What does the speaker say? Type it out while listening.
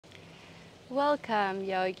Welcome,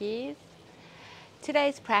 yogis.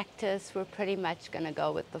 Today's practice, we're pretty much going to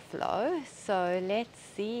go with the flow. So let's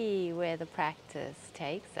see where the practice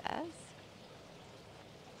takes us.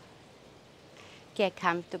 Get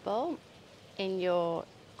comfortable in your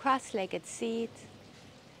cross-legged seat.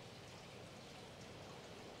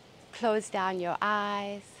 Close down your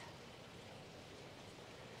eyes.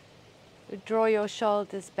 Draw your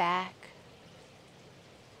shoulders back.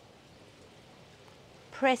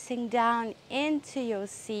 Pressing down into your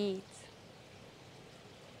seat.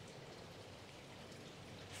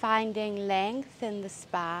 Finding length in the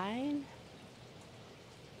spine.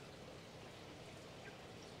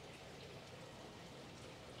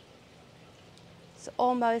 It's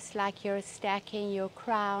almost like you're stacking your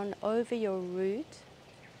crown over your root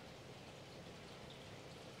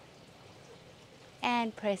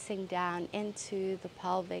and pressing down into the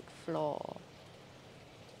pelvic floor.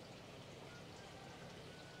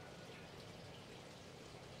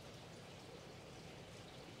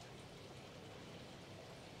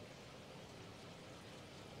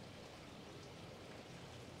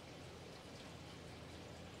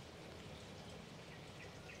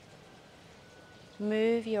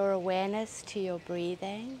 Move your awareness to your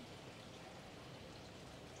breathing.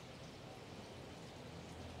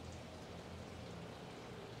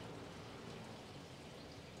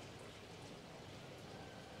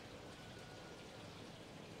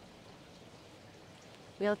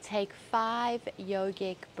 We'll take 5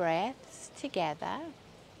 yogic breaths together,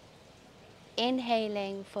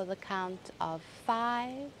 inhaling for the count of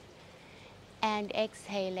 5 and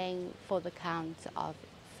exhaling for the count of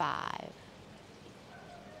 5.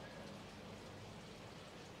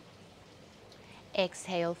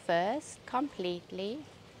 Exhale first, completely.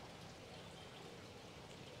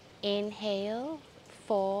 Inhale,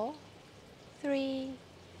 4, 3,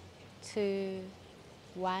 2,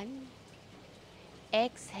 1.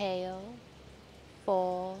 Exhale,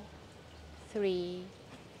 4, 3,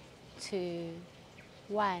 2,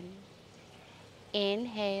 1.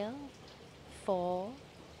 Inhale, 4,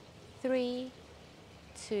 3,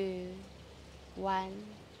 2, 1.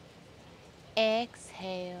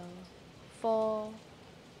 Exhale, 4,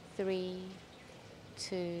 3,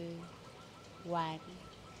 2, 1.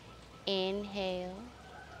 Inhale,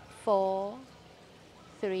 4,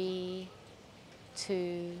 3,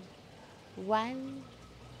 2, 1.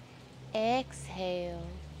 Exhale,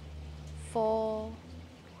 4,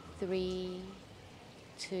 3,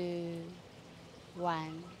 2,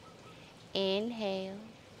 1. Inhale,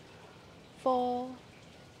 4,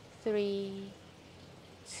 3,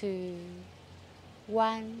 2,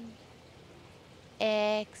 1.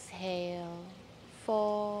 Exhale,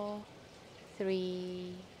 4,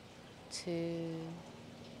 3, 2,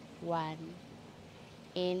 1.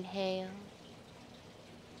 Inhale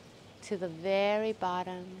to the very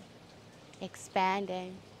bottom,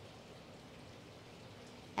 expanding.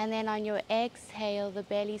 And then on your exhale, the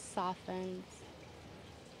belly softens.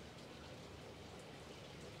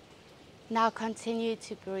 Now continue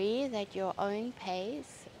to breathe at your own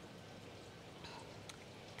pace.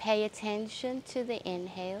 Pay attention to the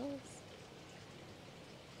inhales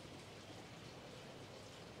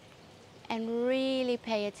and really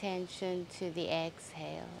pay attention to the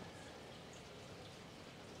exhales.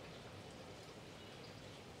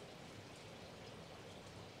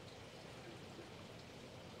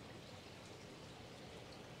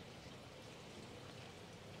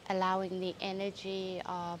 Allowing the energy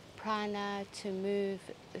of prana to move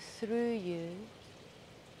through you.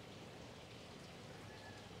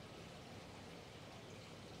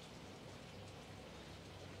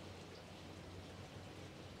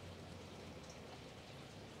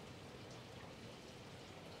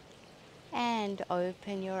 And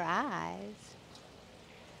open your eyes.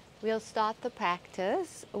 We'll start the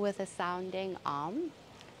practice with a sounding Om.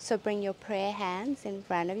 So bring your prayer hands in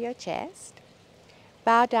front of your chest.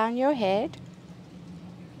 Bow down your head.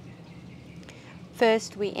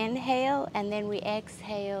 First we inhale and then we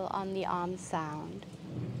exhale on the Om sound.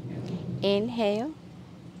 Inhale.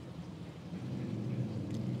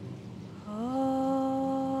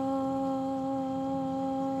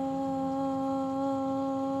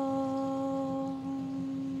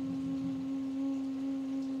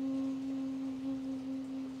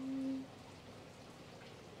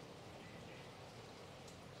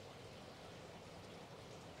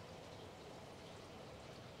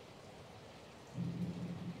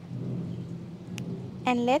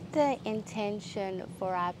 And let the intention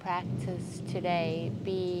for our practice today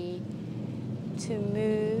be to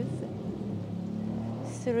move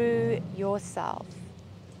through yourself,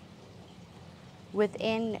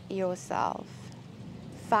 within yourself,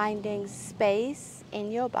 finding space in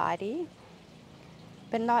your body,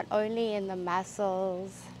 but not only in the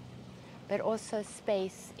muscles, but also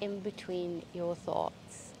space in between your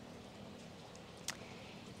thoughts.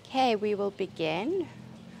 Okay, we will begin.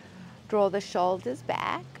 Draw the shoulders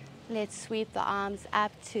back. Let's sweep the arms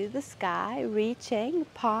up to the sky, reaching,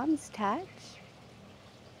 palms touch.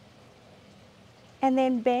 And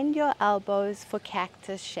then bend your elbows for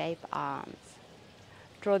cactus-shaped arms.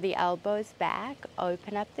 Draw the elbows back,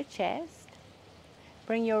 open up the chest.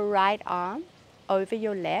 Bring your right arm over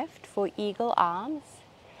your left for eagle arms,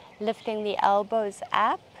 lifting the elbows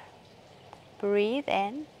up. Breathe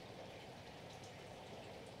in.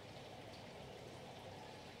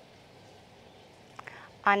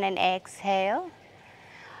 On an exhale,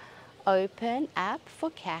 open up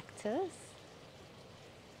for cactus.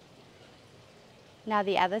 Now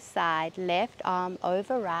the other side, left arm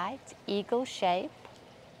over right, eagle shape.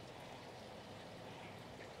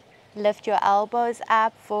 Lift your elbows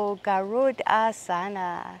up for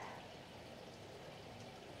Garudasana.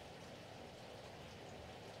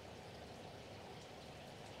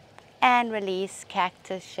 And release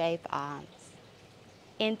cactus-shaped arms.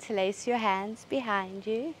 Interlace your hands behind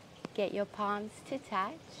you. Get your palms to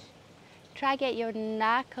touch. Try get your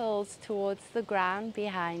knuckles towards the ground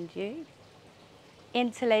behind you.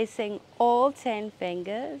 Interlacing all 10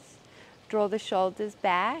 fingers. Draw the shoulders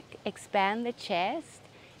back. Expand the chest.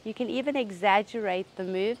 You can even exaggerate the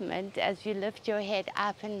movement as you lift your head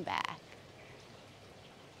up and back.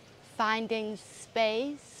 Finding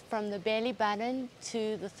space from the belly button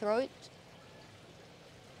to the throat.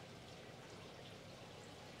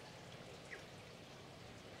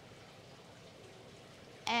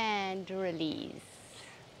 And release.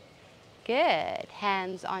 Good.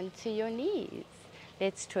 Hands onto your knees.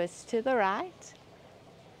 Let's twist to the right.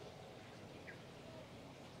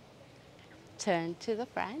 Turn to the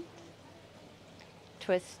front.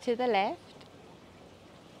 Twist to the left.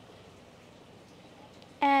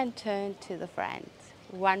 And turn to the front.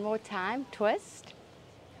 One more time. Twist.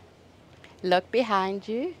 Look behind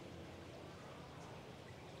you.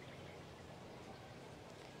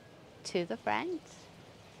 To the front.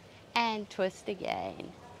 And twist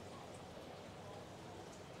again.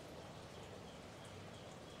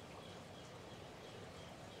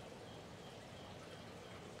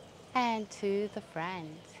 And to the front.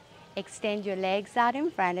 Extend your legs out in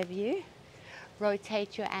front of you.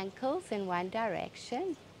 Rotate your ankles in one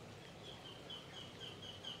direction.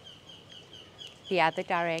 The other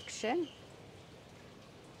direction.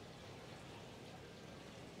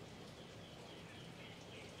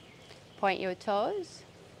 Point your toes.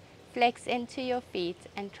 Flex into your feet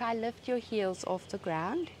and try lift your heels off the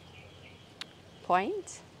ground.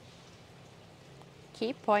 Point.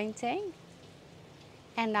 Keep pointing.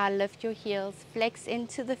 And now lift your heels, flex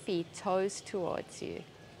into the feet, toes towards you.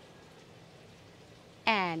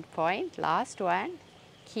 And point, last one.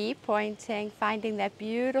 Keep pointing, finding that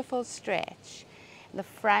beautiful stretch in the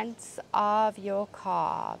fronts of your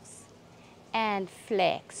calves. And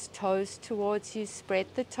flex, toes towards you, spread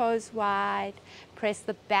the toes wide, press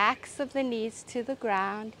the backs of the knees to the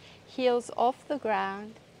ground, heels off the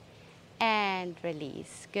ground, and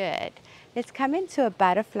release. Good. Let's come into a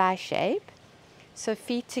butterfly shape. So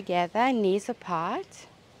feet together, knees apart.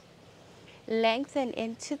 Lengthen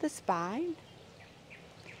into the spine.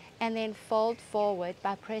 And then fold forward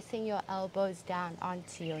by pressing your elbows down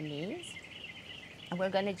onto your knees. And we're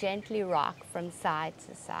going to gently rock from side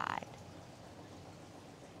to side.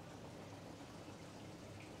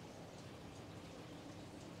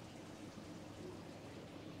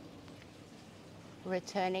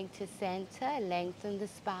 Returning to center, lengthen the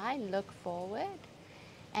spine, look forward.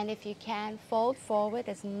 And if you can, fold forward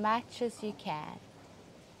as much as you can.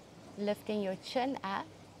 Lifting your chin up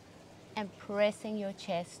and pressing your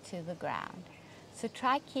chest to the ground. So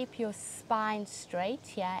try keep your spine straight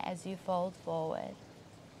here as you fold forward.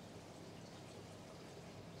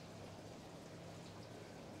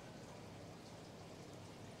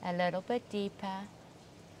 A little bit deeper.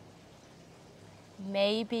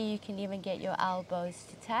 Maybe you can even get your elbows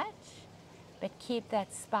to touch, but keep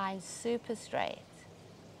that spine super straight.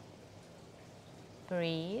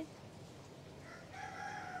 Breathe.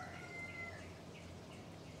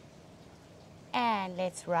 And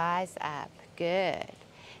let's rise up. Good.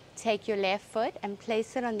 Take your left foot and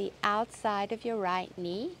place it on the outside of your right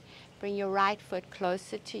knee. Bring your right foot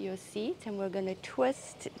closer to your seat, and we're going to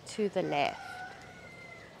twist to the left.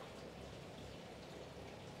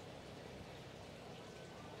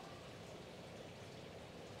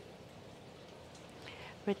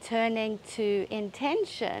 Returning to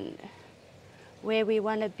intention, where we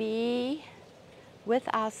want to be with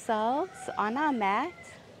ourselves on our mat,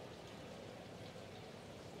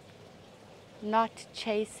 not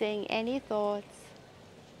chasing any thoughts.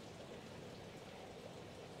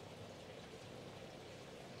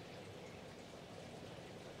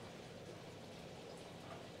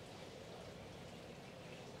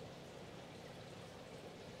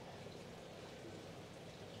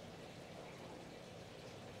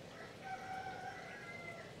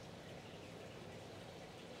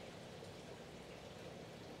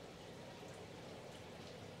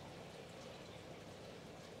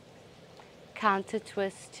 Counter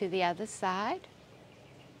twist to the other side.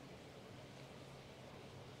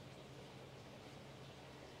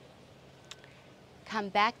 Come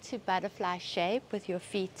back to butterfly shape with your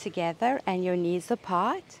feet together and your knees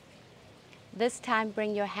apart. This time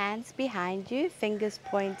bring your hands behind you, fingers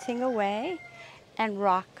pointing away, and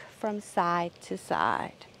rock from side to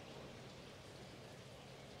side.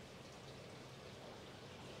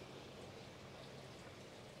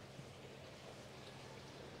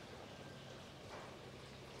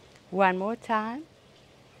 One more time.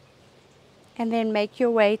 And then make your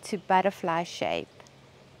way to butterfly shape.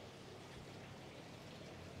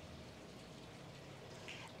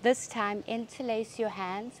 This time, interlace your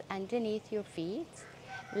hands underneath your feet,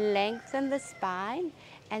 lengthen the spine,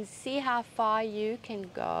 and see how far you can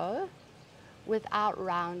go without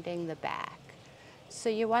rounding the back. So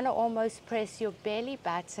you want to almost press your belly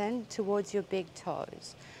button towards your big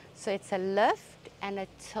toes. So it's a lift and a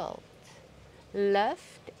tilt.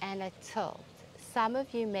 Lift and a tilt. Some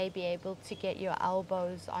of you may be able to get your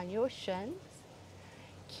elbows on your shins.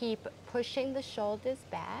 Keep pushing the shoulders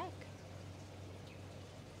back.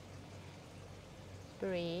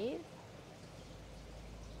 Breathe.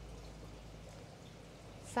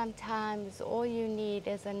 Sometimes all you need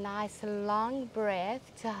is a nice long breath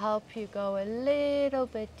to help you go a little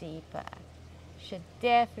bit deeper. Should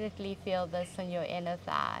definitely feel this in your inner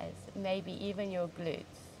thighs, maybe even your glutes.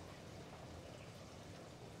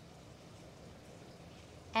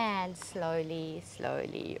 And slowly,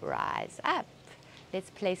 slowly rise up. Let's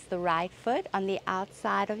place the right foot on the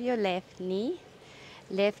outside of your left knee,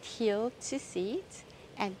 left heel to seat,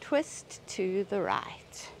 and twist to the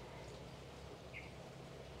right.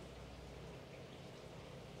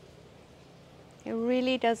 It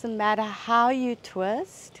really doesn't matter how you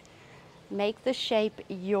twist. Make the shape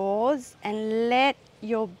yours and let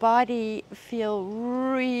your body feel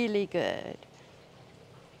really good.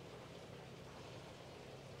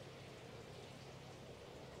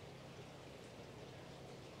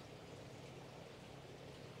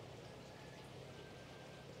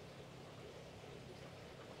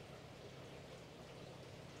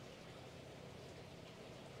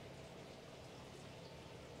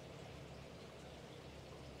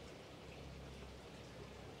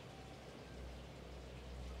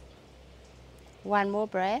 One more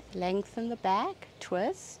breath, lengthen the back,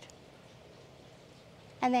 twist,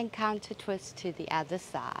 and then counter twist to the other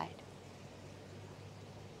side.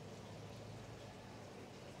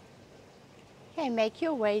 Okay, make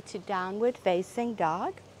your way to downward facing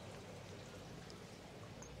dog.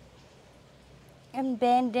 And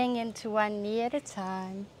bending into one knee at a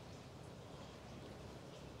time.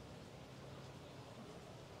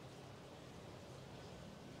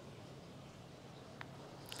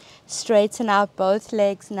 Straighten out both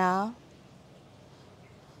legs now.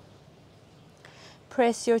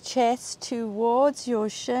 Press your chest towards your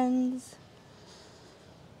shins,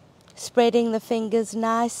 spreading the fingers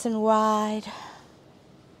nice and wide.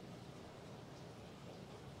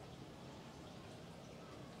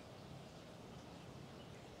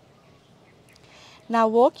 Now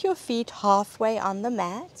walk your feet halfway on the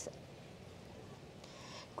mat,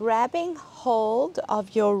 grabbing hold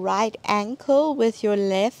of your right ankle with your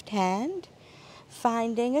left hand,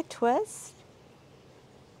 finding a twist.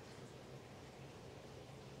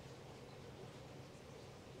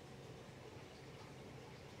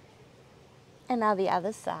 And now the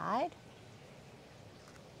other side.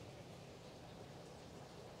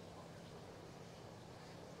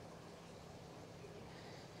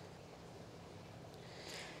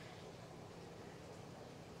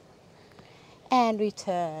 And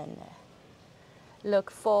return. Look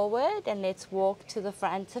forward and let's walk to the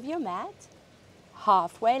front of your mat.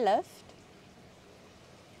 Halfway lift.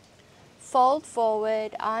 Fold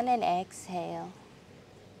forward on an exhale.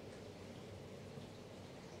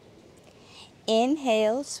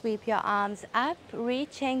 Inhale, sweep your arms up,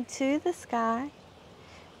 reaching to the sky.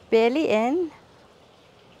 Belly in.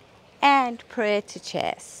 And prayer to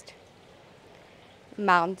chest.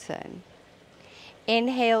 Mountain.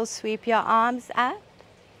 Inhale, sweep your arms up.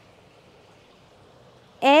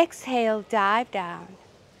 Exhale, dive down.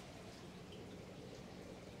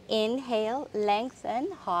 Inhale, lengthen,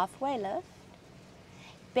 halfway lift.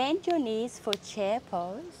 Bend your knees for chair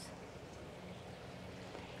pose.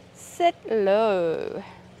 Sit low,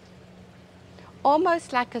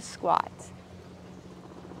 almost like a squat.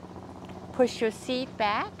 Push your seat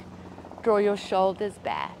back, draw your shoulders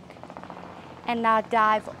back. And now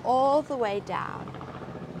dive all the way down.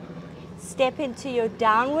 Step into your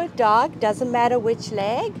downward dog, doesn't matter which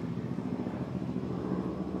leg.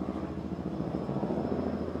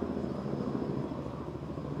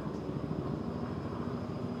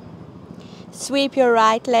 Sweep your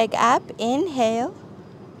right leg up, inhale.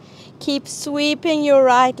 Keep sweeping your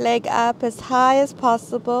right leg up as high as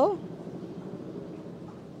possible.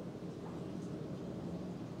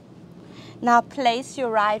 Now place your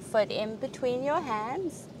right foot in between your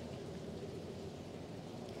hands.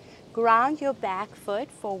 Ground your back foot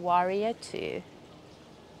for warrior two.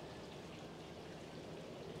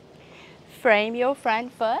 Frame your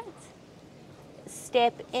front foot.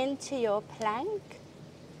 Step into your plank.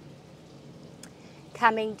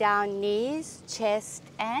 Coming down, knees, chest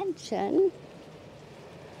and chin.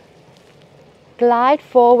 Glide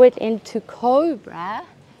forward into cobra,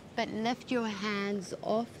 but lift your hands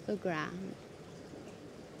off the ground.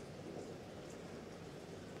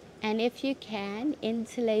 And if you can,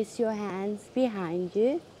 interlace your hands behind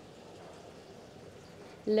you,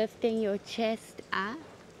 lifting your chest up,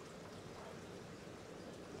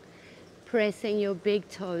 pressing your big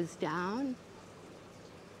toes down,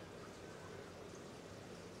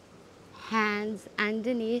 hands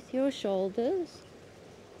underneath your shoulders,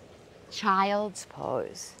 child's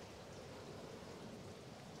pose.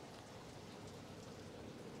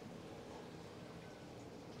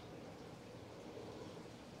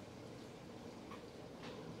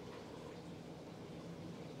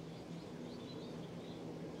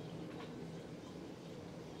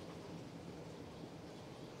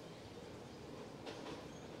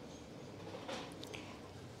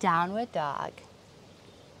 Downward dog.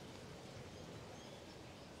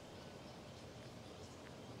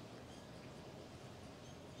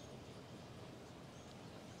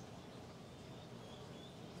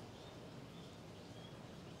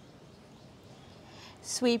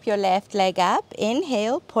 Sweep your left leg up.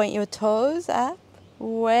 Inhale, point your toes up,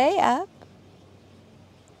 way up.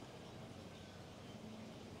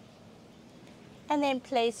 And then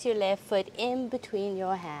place your left foot in between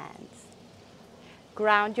your hands.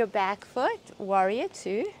 Ground your back foot, warrior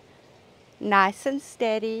two. Nice and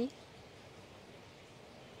steady.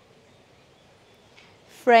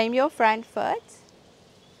 Frame your front foot.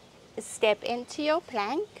 Step into your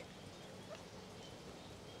plank.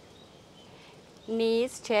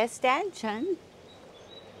 Knees, chest and chin.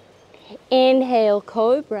 Inhale,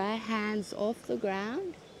 cobra, hands off the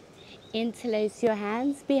ground. Interlace your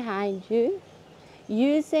hands behind you.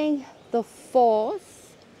 Using the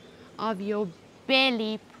force of your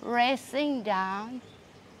belly pressing down,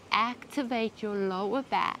 activate your lower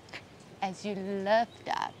back as you lift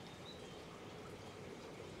up.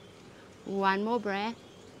 One more breath.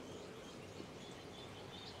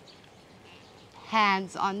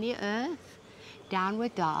 Hands on the earth,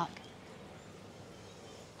 downward dog.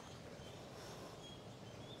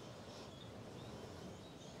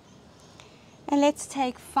 And let's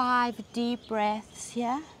take 5 deep breaths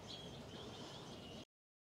here.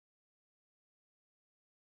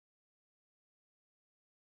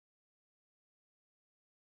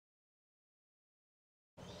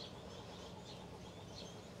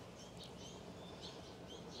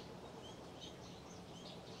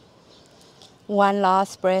 One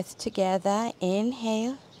last breath together.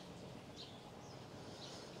 Inhale.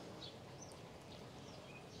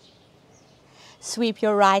 Sweep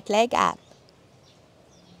your right leg up.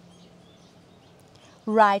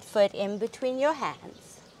 Right foot in between your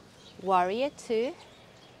hands. Warrior two.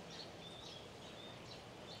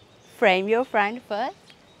 Frame your front foot.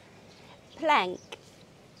 Plank.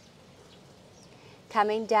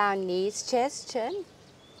 Coming down, knees, chest, chin.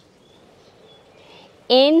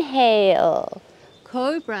 Inhale.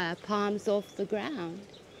 Cobra, palms off the ground.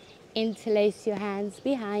 Interlace your hands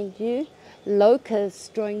behind you.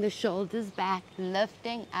 Locust, drawing the shoulders back,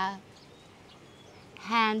 lifting up.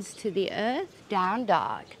 Hands to the earth, down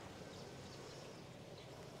dog.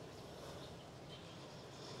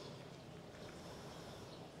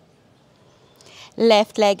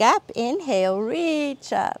 Left leg up, inhale,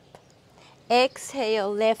 reach up.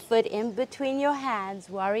 Exhale, left foot in between your hands,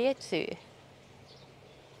 warrior two.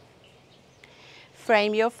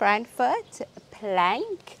 Frame your front foot,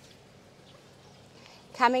 plank.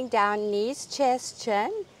 Coming down, knees, chest,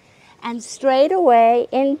 chin. And straight away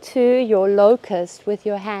into your locust with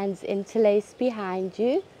your hands interlaced behind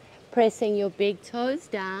you, pressing your big toes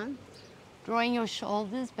down, drawing your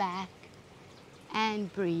shoulders back,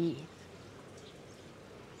 and breathe.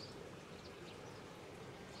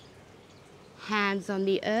 Hands on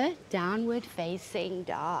the earth, downward facing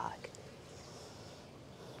dog.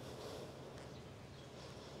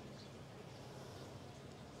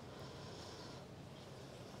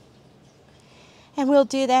 And we'll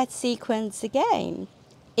do that sequence again.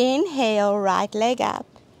 Inhale, right leg up.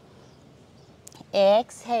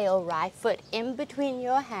 Exhale, right foot in between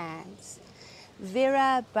your hands.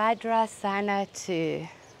 Virhabadrasana 2.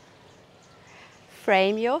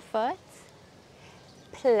 Frame your foot.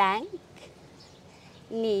 Plank.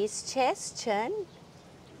 Knees, chest, chin.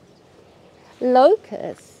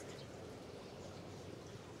 Locust.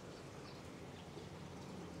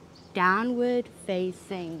 Downward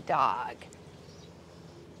facing dog.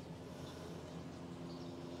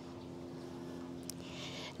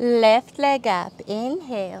 Left leg up,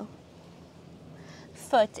 inhale.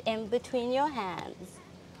 Foot in between your hands.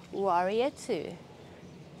 Warrior 2.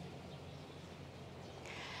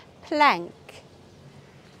 Plank.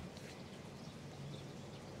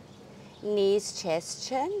 Knees, chest,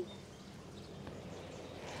 chin.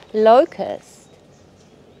 Locust.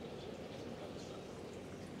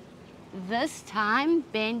 This time,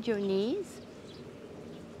 bend your knees.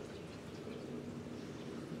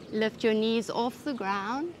 Lift your knees off the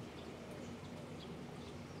ground.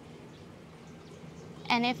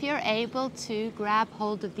 And if you're able to, grab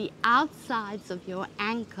hold of the outsides of your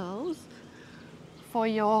ankles for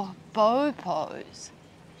your bow pose.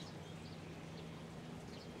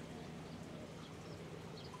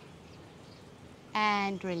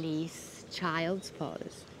 And release, child's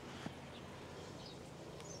pose.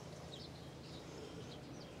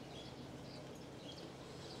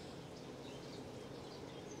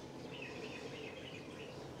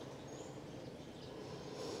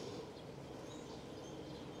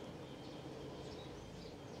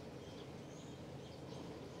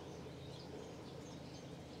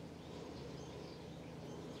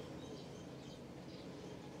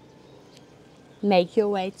 Make your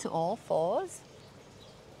way to all fours.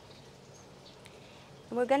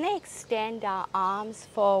 And we're going to extend our arms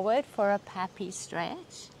forward for a puppy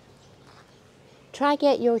stretch. Try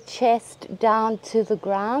get your chest down to the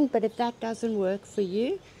ground, but if that doesn't work for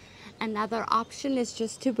you, another option is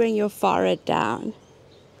just to bring your forehead down.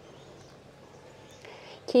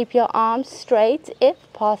 Keep your arms straight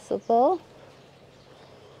if possible.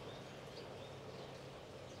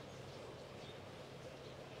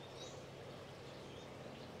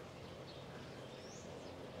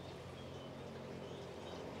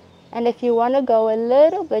 And if you want to go a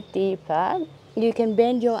little bit deeper, you can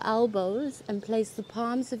bend your elbows and place the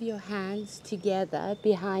palms of your hands together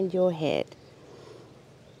behind your head.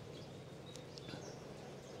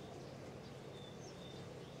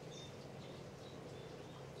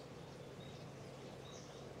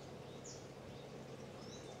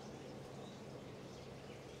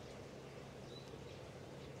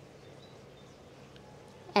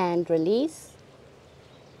 And release.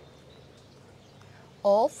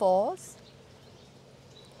 All fours.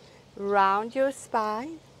 Round your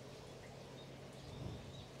spine.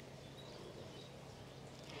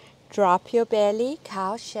 Drop your belly,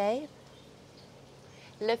 cow shape.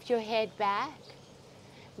 Lift your head back.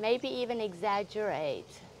 Maybe even exaggerate,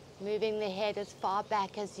 moving the head as far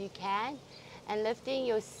back as you can and lifting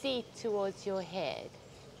your seat towards your head.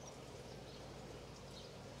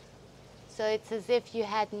 So it's as if you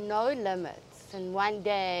had no limits, and one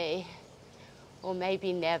day, or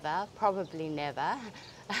maybe never, probably never,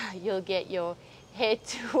 you'll get your head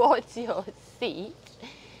towards your seat.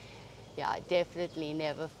 Yeah, definitely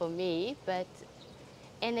never for me, but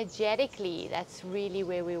energetically, that's really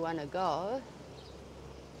where we want to go.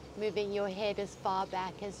 Moving your head as far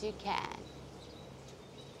back as you can.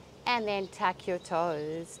 And then tuck your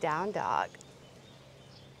toes, down dog.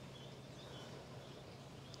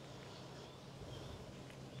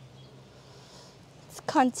 Let's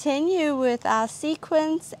continue with our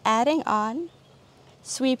sequence, adding on.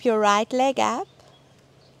 Sweep your right leg up.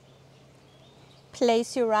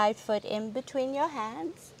 Place your right foot in between your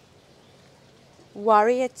hands.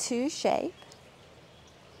 Warrior 2 shape.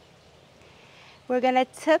 We're going to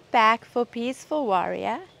tip back for peaceful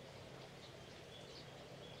warrior.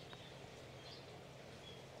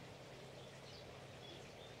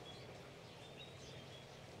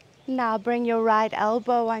 Now bring your right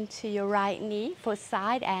elbow onto your right knee for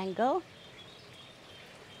side angle.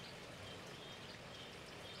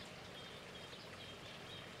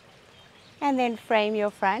 And then frame your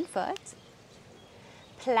front foot.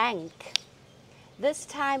 Plank. This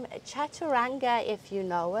time chaturanga if you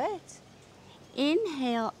know it.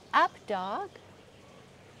 Inhale, up dog.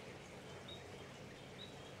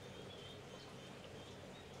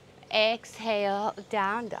 Exhale,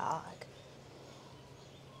 down dog.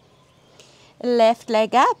 Left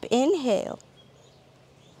leg up, inhale.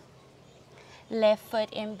 Left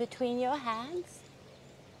foot in between your hands.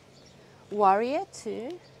 Warrior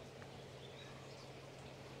two.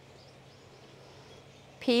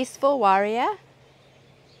 Peaceful warrior.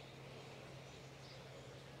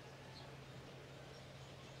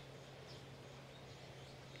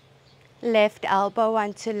 Left elbow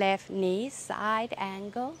onto left knee, side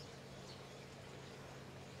angle.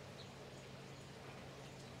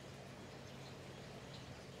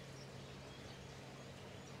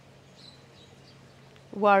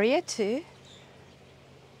 Warrior two.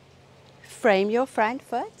 Frame your front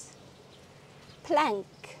foot. Plank.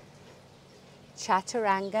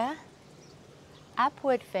 Chaturanga.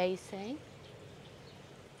 Upward facing.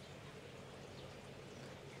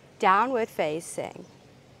 Downward facing.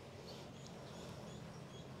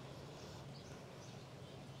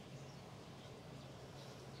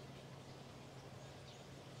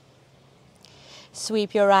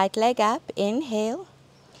 Sweep your right leg up, inhale.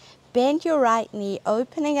 Bend your right knee,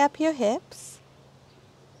 opening up your hips.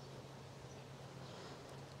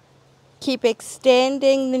 Keep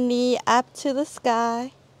extending the knee up to the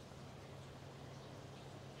sky.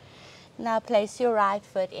 Now place your right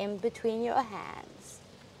foot in between your hands.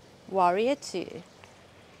 Warrior two.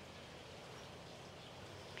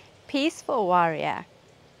 Peaceful warrior.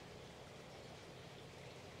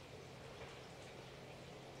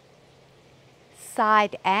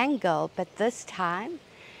 Side angle, but this time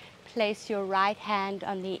place your right hand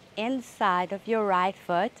on the inside of your right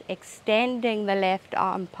foot, extending the left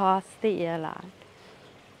arm past the ear line.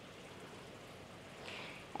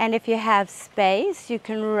 And if you have space, you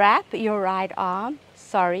can wrap your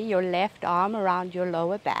your left arm around your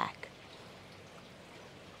lower back.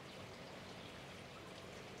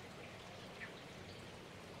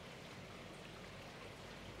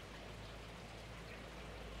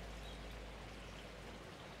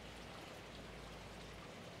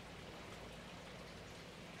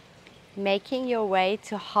 Making your way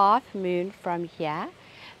to half moon from here.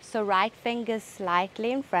 So right fingers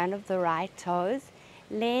slightly in front of the right toes,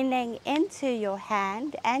 leaning into your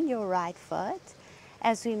hand and your right foot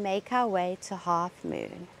as we make our way to half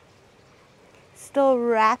moon. Still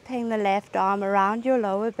wrapping the left arm around your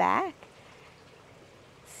lower back.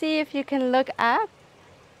 See if you can look up.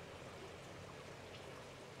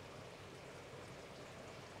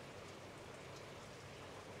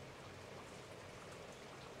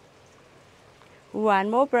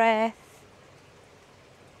 One more breath.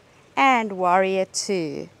 And warrior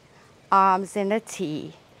two, arms in a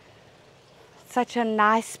T. Such a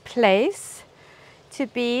nice place to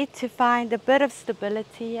be, to find a bit of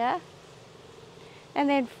stability here. And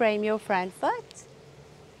then frame your front foot.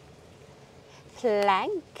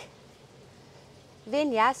 Plank.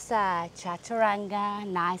 Vinyasa, chaturanga,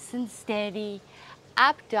 nice and steady.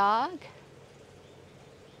 Up dog.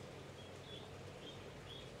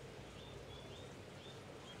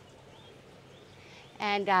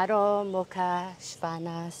 And Adho Mukha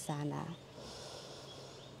Svanasana.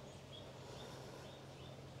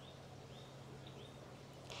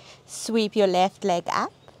 Sweep your left leg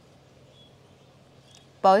up.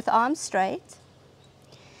 Both arms straight.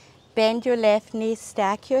 Bend your left knee,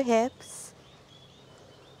 stack your hips.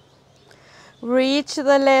 Reach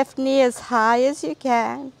the left knee as high as you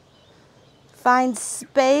can. Find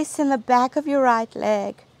space in the back of your right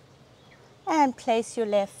leg. And place your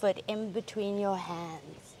left foot in between your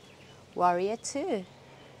hands. Warrior two.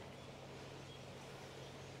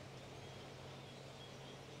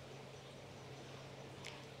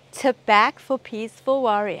 Tip back for peaceful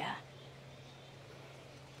warrior.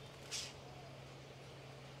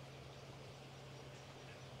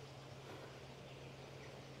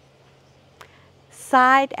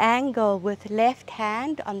 Side angle with left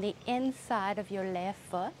hand on the inside of your left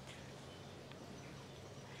foot.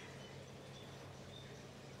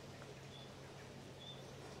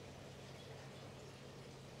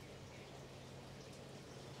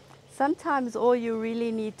 Sometimes all you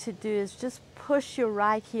really need to do is just push your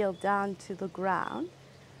right heel down to the ground.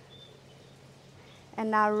 And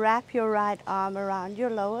now wrap your right arm around your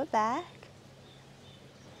lower back.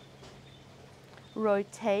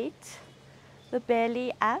 Rotate the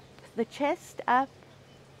belly up, the chest up.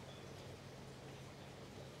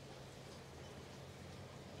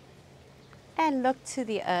 And look to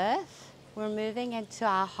the earth. We're moving into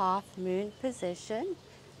our half moon position.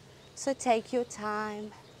 So take your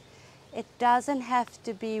time. It doesn't have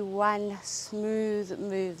to be one smooth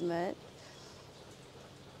movement.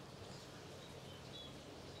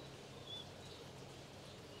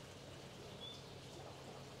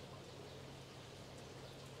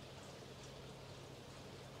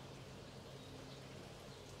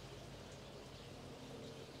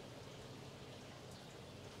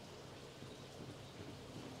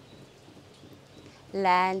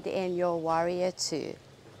 Land in your warrior two.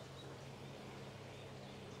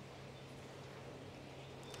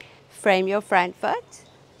 Frame your front foot.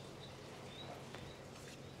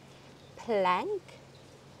 Plank.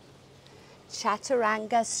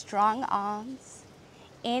 Chaturanga, strong arms.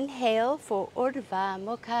 Inhale for Urdhva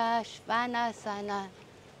Mukha Svanasana.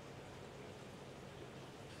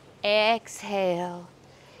 Exhale,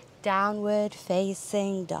 downward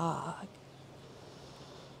facing dog.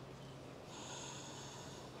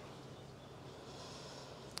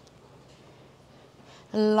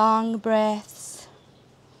 Long breaths.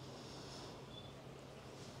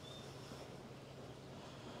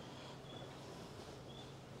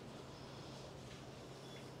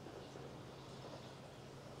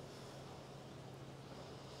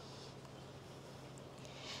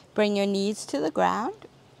 Bring your knees to the ground.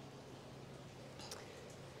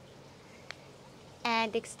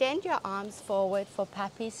 And extend your arms forward for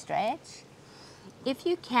puppy stretch. If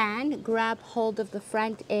you can, grab hold of the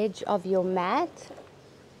front edge of your mat.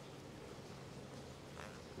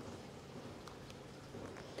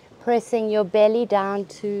 Pressing your belly down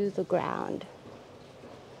to the ground.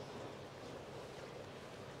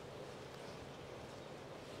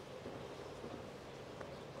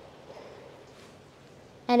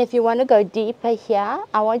 And if you want to go deeper here,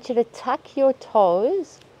 I want you to tuck your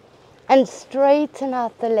toes and straighten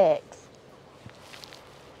out the legs.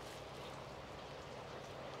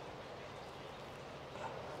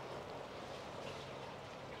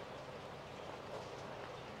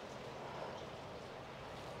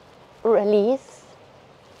 Release.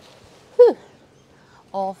 Whew.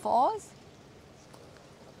 All fours.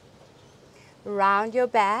 Round your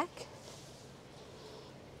back.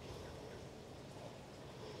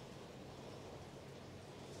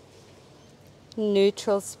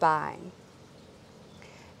 Neutral spine.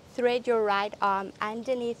 Thread your right arm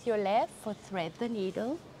underneath your left for thread the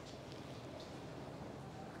needle.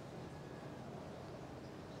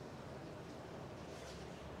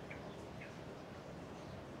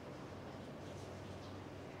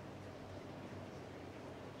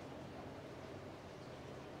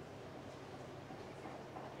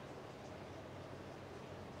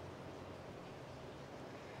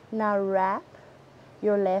 Now wrap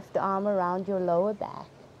your left arm around your lower back.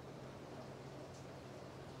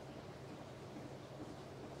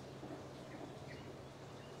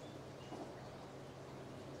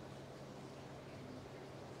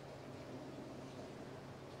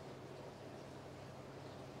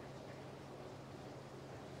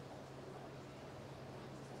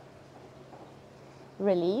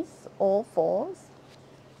 Release all fours.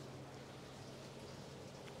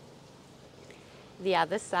 The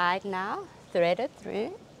other side now, thread it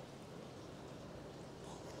through.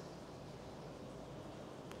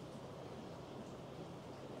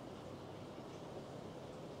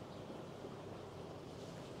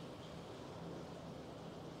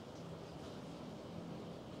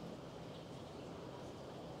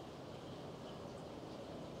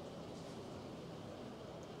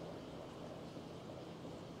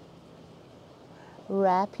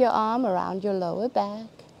 Wrap your arm around your lower back.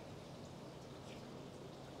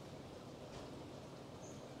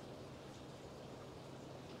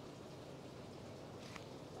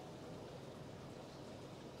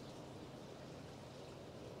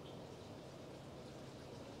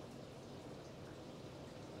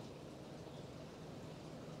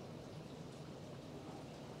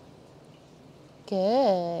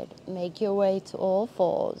 Good. Make your way to all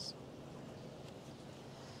fours.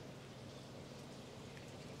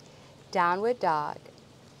 Downward dog.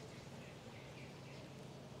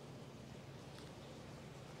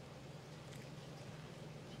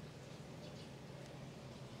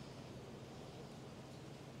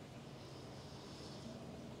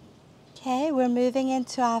 Okay, we're moving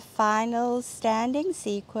into our final standing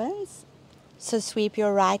sequence. So sweep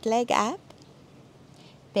your right leg up.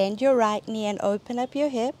 Bend your right knee and open up your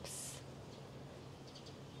hips.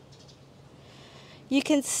 You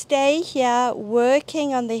can stay here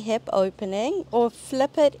working on the hip opening or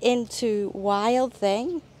flip it into Wild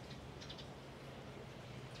Thing.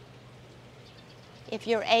 If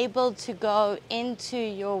you're able to go into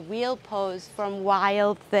your wheel pose from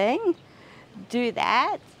Wild Thing, do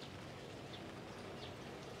that.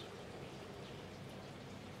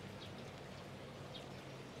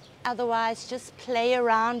 Otherwise, just play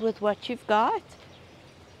around with what you've got.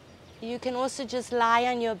 You can also just lie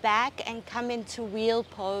on your back and come into wheel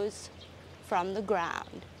pose from the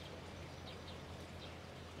ground.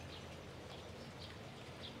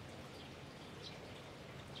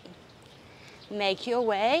 Make your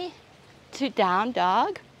way to down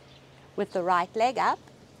dog with the right leg up.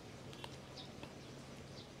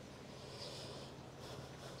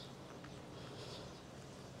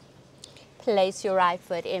 Place your right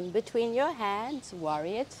foot in between your hands,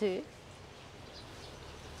 warrior two.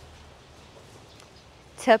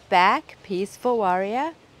 Tip back, peaceful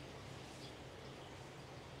warrior.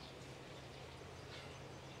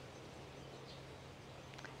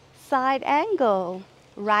 Side angle,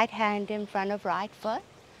 right hand in front of right foot.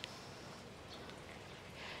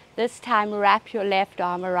 This time wrap your left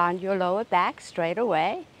arm around your lower back straight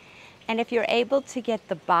away. And if you're able to get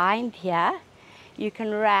the bind here, you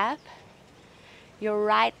can wrap your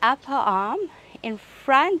right upper arm in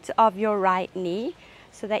front of your right knee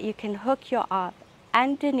so that you can hook your arm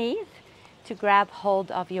underneath to grab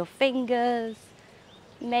hold of your fingers,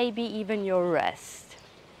 maybe even your wrist.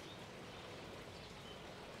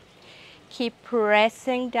 Keep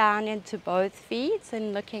pressing down into both feet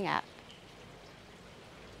and looking up.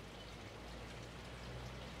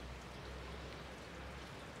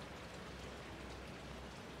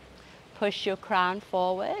 Push your crown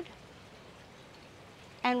forward.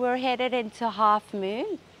 And we're headed into half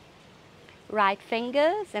moon. Right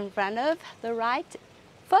fingers in front of the right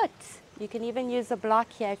foot. You can even use a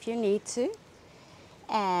block here if you need to.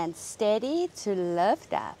 And steady to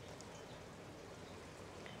lift up.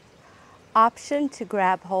 Option to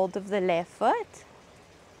grab hold of the left foot.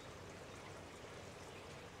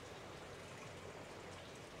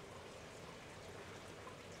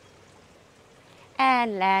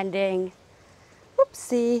 And landing,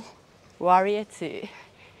 whoopsie, warrior two.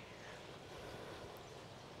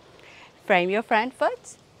 Frame your front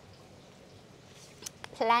foot,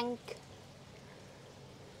 plank,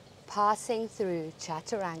 passing through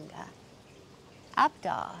chaturanga, up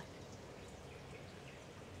dog,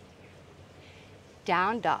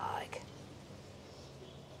 down dog,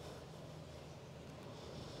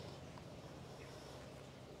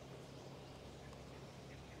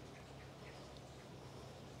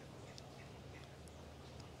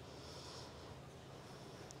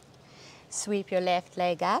 sweep your left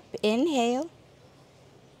leg up, inhale,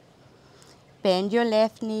 bend your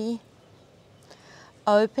left knee,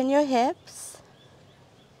 open your hips,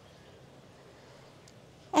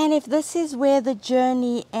 and if this is where the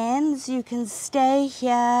journey ends, you can stay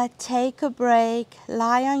here, take a break,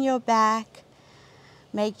 lie on your back,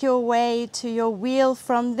 make your way to your wheel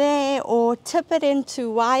from there or tip it into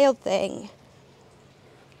wild thing.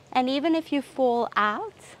 And even if you fall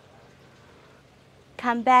out,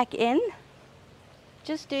 come back in.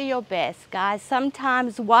 Just do your best, guys.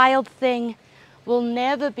 Sometimes wild thing will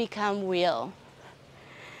never become wheel.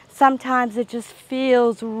 Sometimes it just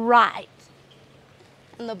feels right.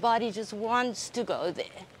 And the body just wants to go there.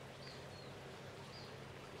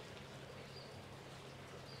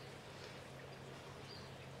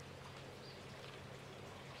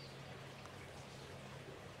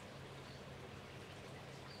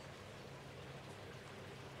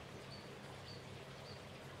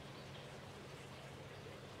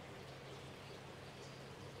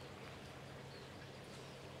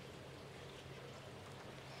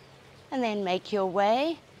 And then make your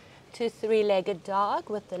way to three-legged dog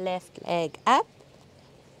with the left leg up.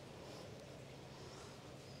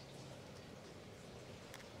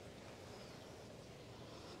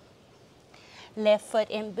 Left foot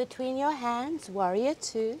in between your hands, warrior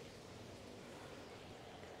two.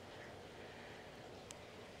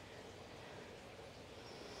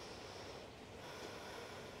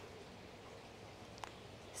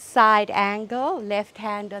 Side angle, left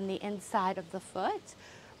hand on the inside of the foot.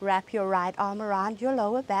 Wrap your right arm around your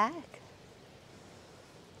lower back.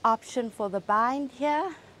 Option for the bind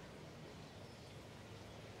here.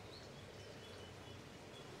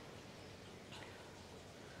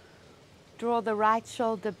 Draw the right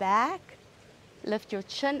shoulder back. Lift your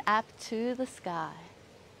chin up to the sky.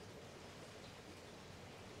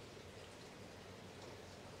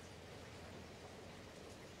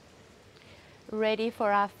 Ready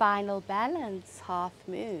for our final balance, half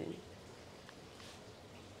moon.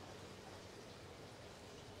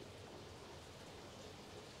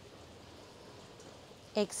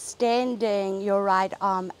 Extending your right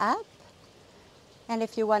arm up, and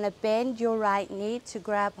if you want to bend your right knee to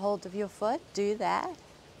grab hold of your foot, do that.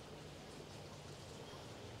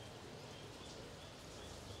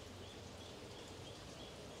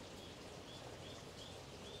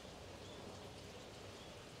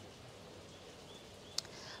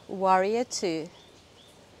 Warrior Two.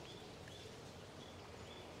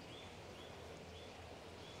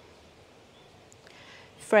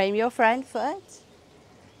 Frame your front foot,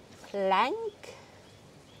 plank,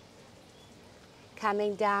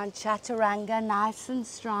 coming down chaturanga, nice and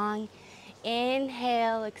strong.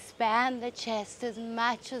 Inhale, expand the chest as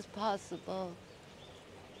much as possible.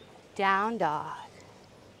 Down dog.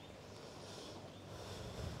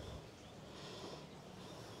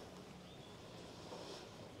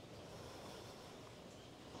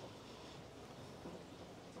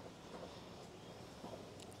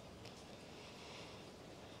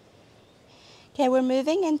 Okay, we're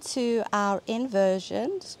moving into our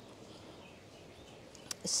inversions.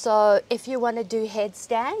 So if you want to do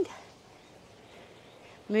headstand,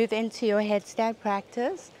 move into your headstand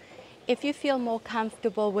practice. If you feel more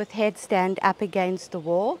comfortable with headstand up against the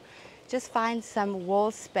wall, just find some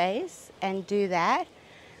wall space and do that.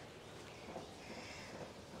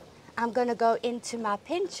 I'm going to go into my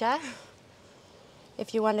pincha.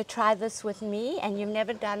 If you want to try this with me and you've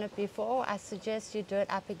never done it before, I suggest you do it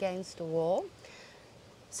up against the wall.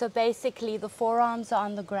 So basically the forearms are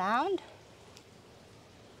on the ground,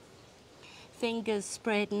 fingers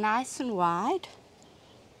spread nice and wide.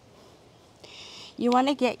 You want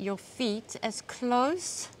to get your feet as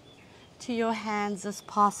close to your hands as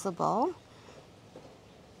possible.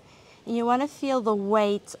 And you want to feel the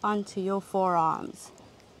weight onto your forearms.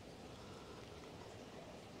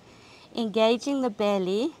 Engaging the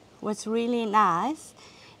belly, what's really nice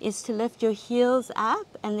is to lift your heels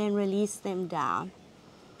up and then release them down.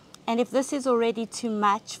 And if this is already too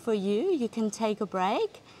much for you, you can take a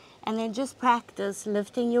break and then just practice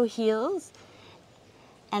lifting your heels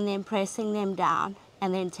and then pressing them down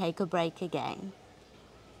and then take a break again.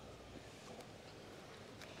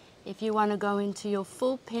 If you want to go into your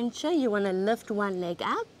full pincha, you want to lift one leg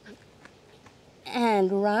up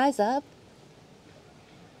and rise up.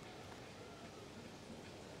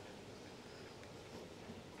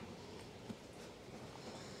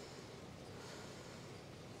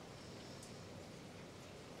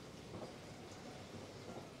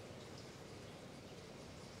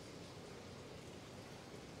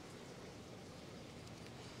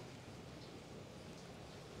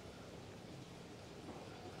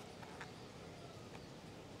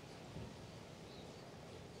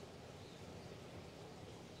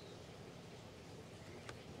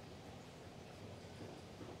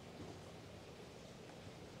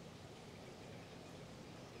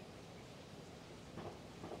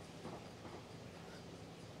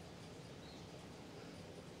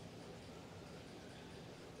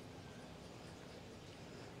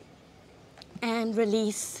 And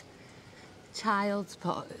release child's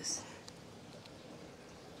pose.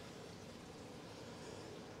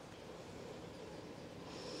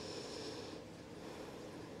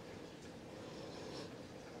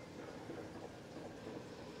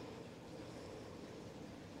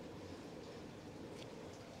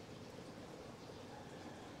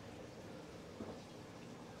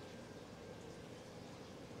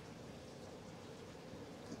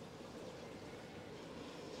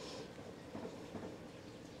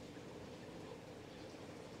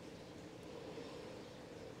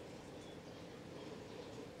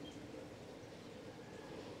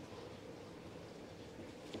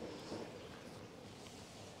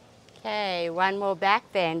 Okay, one more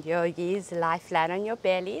back bend, yogis. Lie flat on your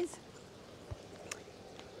bellies.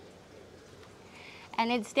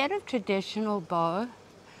 And instead of traditional bow,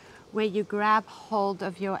 where you grab hold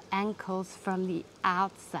of your ankles from the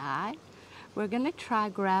outside, we're going to try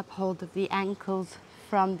grab hold of the ankles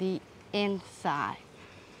from the inside.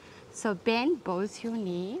 So bend both your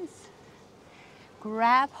knees.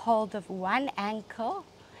 Grab hold of one ankle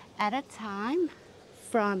at a time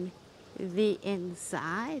from the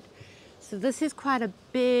inside. So this is quite a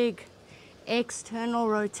big external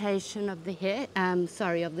rotation of the head,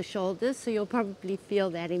 of the shoulders, so you'll probably feel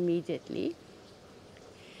that immediately.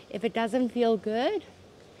 If it doesn't feel good,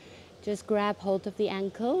 just grab hold of the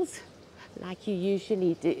ankles like you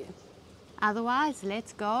usually do. Otherwise,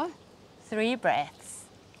 let's go. 3 breaths.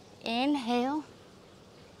 Inhale,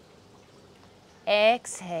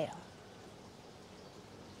 exhale.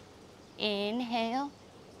 Inhale,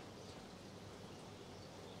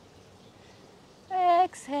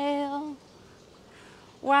 exhale.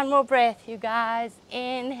 One more breath, you guys.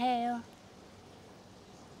 Inhale.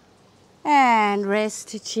 And rest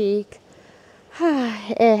to cheek.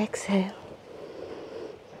 Exhale.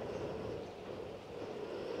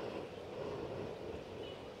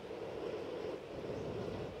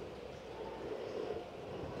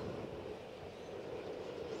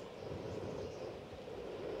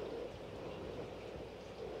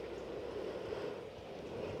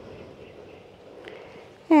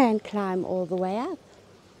 and climb all the way up.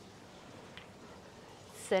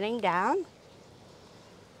 Sitting down.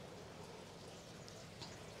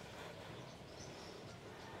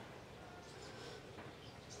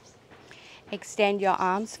 Extend your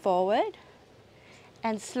arms forward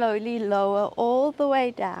and slowly lower all the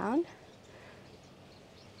way down.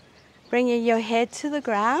 Bringing your head to the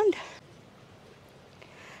ground.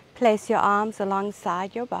 Place your arms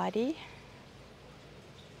alongside your body.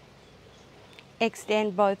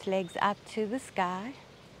 Extend both legs up to the sky.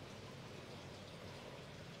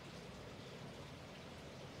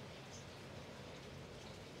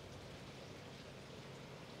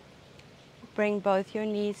 Bring both your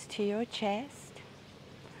knees to your chest.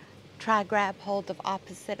 Try grab hold of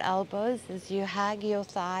opposite elbows as you hug your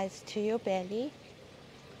thighs to your belly.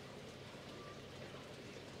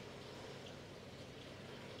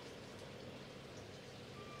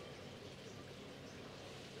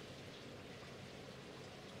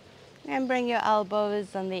 And bring your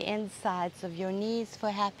elbows on the insides of your knees for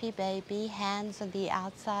happy baby, hands on the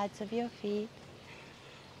outsides of your feet.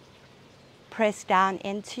 Press down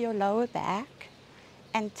into your lower back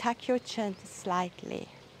and tuck your chin slightly.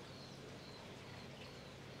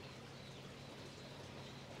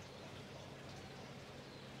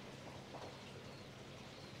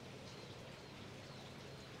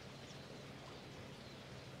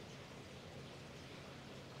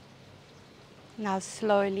 Now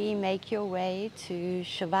slowly make your way to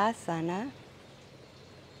Shavasana.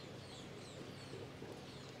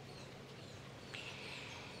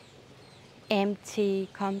 Empty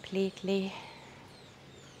completely.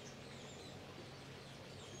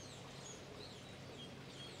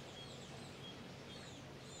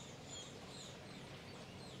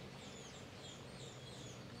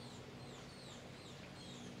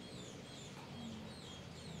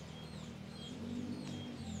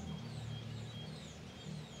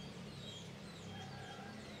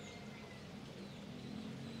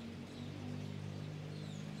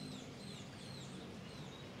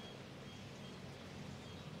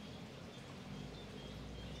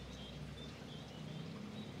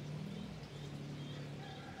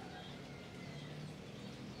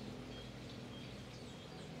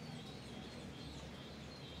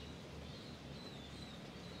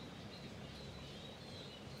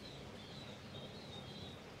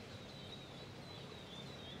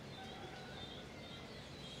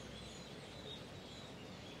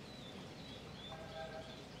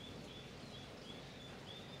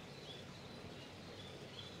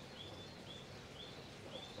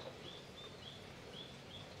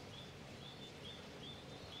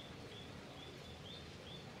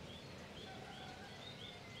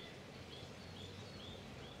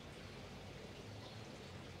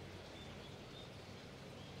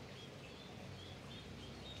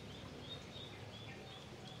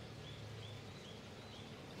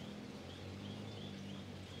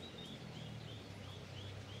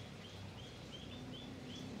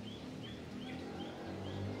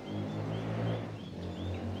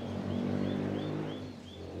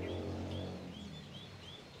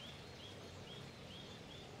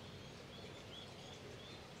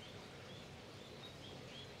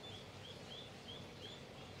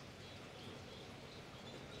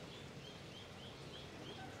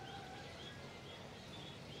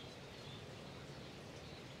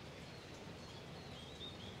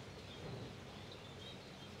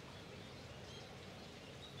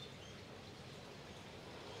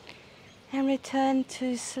 And return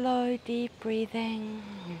to slow, deep breathing.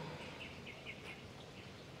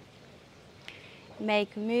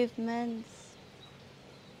 Make movements.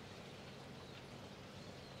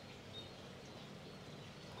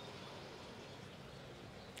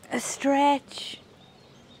 A stretch.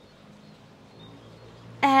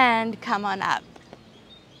 And come on up.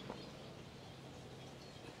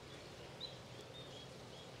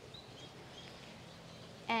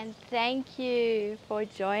 And thank you for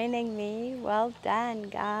joining me. Well done,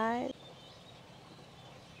 guys.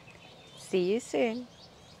 See you soon.